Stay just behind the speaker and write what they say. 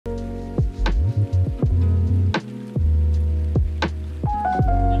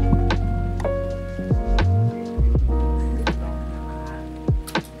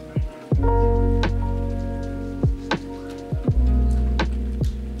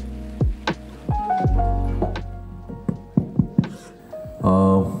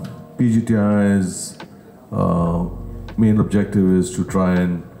PGTI's main objective is to try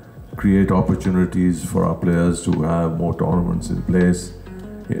and create opportunities for our players to have more tournaments in place,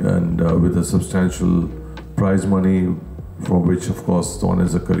 and with a substantial prize money, from which of course one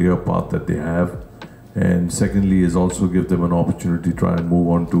is a career path that they have, and secondly is also give them an opportunity to try and move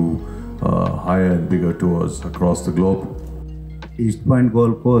on to higher and bigger tours across the globe. East Point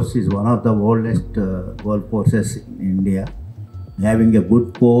Golf Course is one of the oldest golf courses in India, having a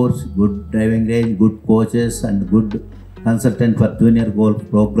good course, good driving range, good coaches and good consultant for junior golf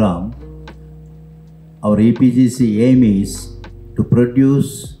program. Our EPGC aim is to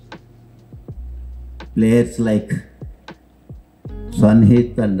produce players like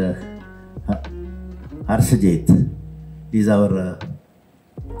Swanhit and Harshajit. This is our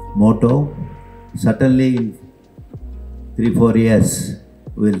motto. Certainly in 3-4 years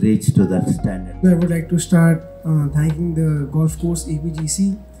we will reach to that standard. I would like to start thanking the golf course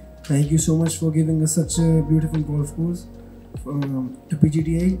EPGC. Thank you so much for giving us such a beautiful golf course to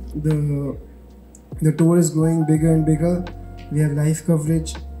PGTI. The tour is growing bigger and bigger. We have live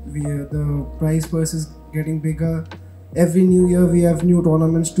coverage. The prize purse is getting bigger. Every new year we have new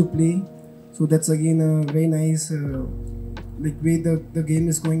tournaments to play. So that's again a very nice way the game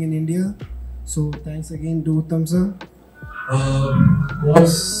is going in India. So thanks again to Uttam sir.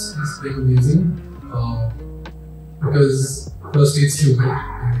 Course is very amazing because firstly it's humid.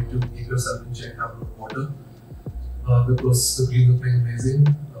 You need to keep yourself in check, have a water. The course, the greens are playing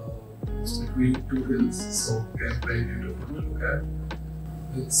amazing. It's between two hills, so again very beautiful to look at.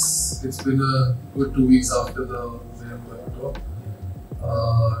 It's been a good 2 weeks after the Vizag tour.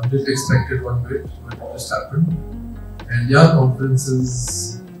 Didn't expect it one bit, but it just happened. And yeah, confidence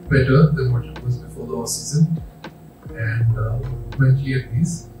is better than what it was before the off season, and mentally at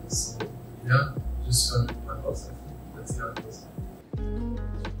least. So yeah, just trying to do my process. Let's see how it goes.